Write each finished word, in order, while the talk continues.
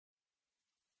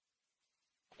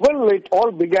Well, it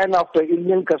all began after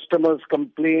Indian customers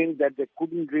complained that they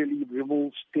couldn't really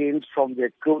remove stains from their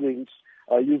clothing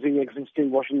using existing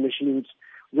washing machines,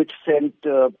 which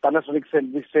Panasonic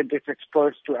sent its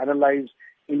experts to analyze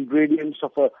ingredients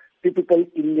of a typical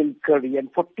Indian curry.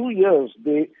 And for 2 years,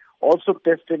 they also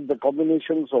tested the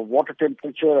combinations of water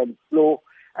temperature and flow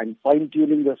and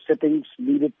fine-tuning the settings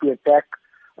needed to attack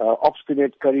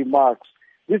obstinate curry marks.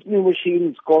 This new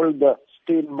machine is called the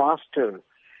Stain Master,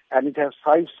 and it has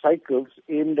 5 cycles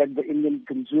aimed at the Indian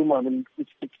consumer. I mean,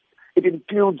 it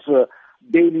includes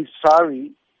daily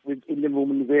sari, with Indian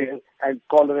women wear, and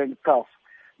collar and cuff.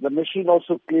 The machine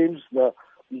also claims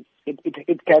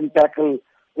it can tackle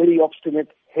very obstinate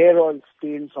hair oil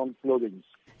stains on clothing.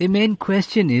 The main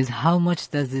question is, how much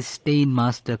does this Stain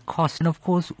Master cost? And of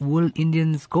course, will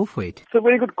Indians go for it? It's a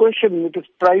very good question. It is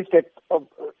priced at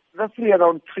roughly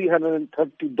around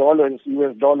 $330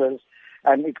 US dollars,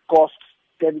 and it costs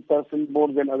 10%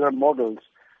 more than other models.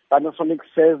 Panasonic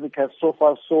says it has so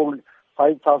far sold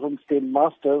 5,000 Stain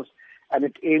Masters, and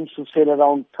it aims to sell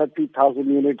around 30,000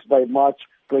 units by March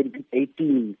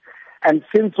 2018. And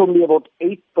since only about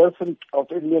 8%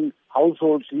 of Indian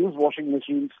households use washing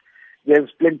machines, there's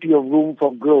plenty of room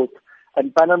for growth.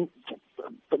 And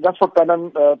that's what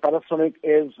Panasonic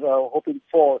is hoping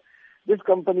for. This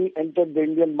company entered the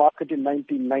Indian market in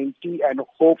 1990 and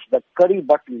hopes that curry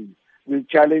button will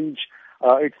challenge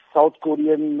its South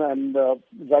Korean and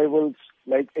rivals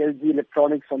like LG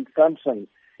Electronics and Samsung.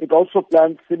 It also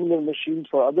plans similar machines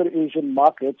for other Asian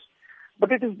markets,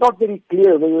 but it is not very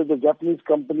clear whether the Japanese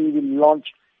company will launch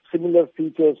similar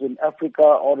features in Africa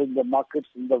or in the markets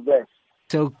in the West.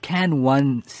 So can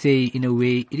one say, in a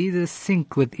way, it is a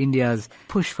sync with India's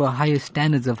push for higher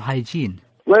standards of hygiene?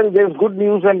 Well, there's good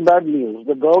news and bad news.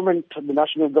 The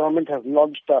national government has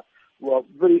launched a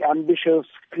very ambitious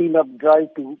clean-up drive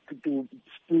to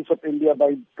spruce up India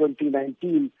by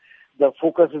 2019. The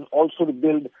focus is also to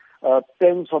build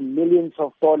tens of millions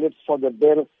of toilets for the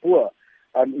bare poor.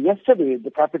 And yesterday, the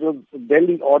capital,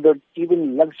 Delhi, ordered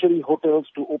even luxury hotels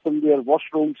to open their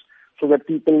washrooms so that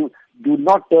people do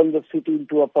not turn the city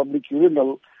into a public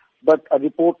urinal. But a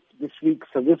report this week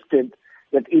suggested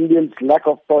that Indians' lack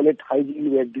of toilet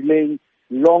hygiene were delaying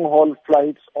long-haul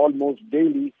flights almost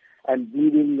daily and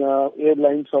bleeding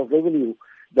airlines of revenue.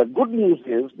 The good news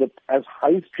is that as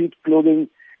high-street clothing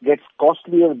gets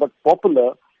costlier but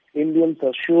popular, Indians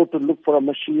are sure to look for a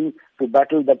machine to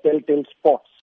battle the telltale spots.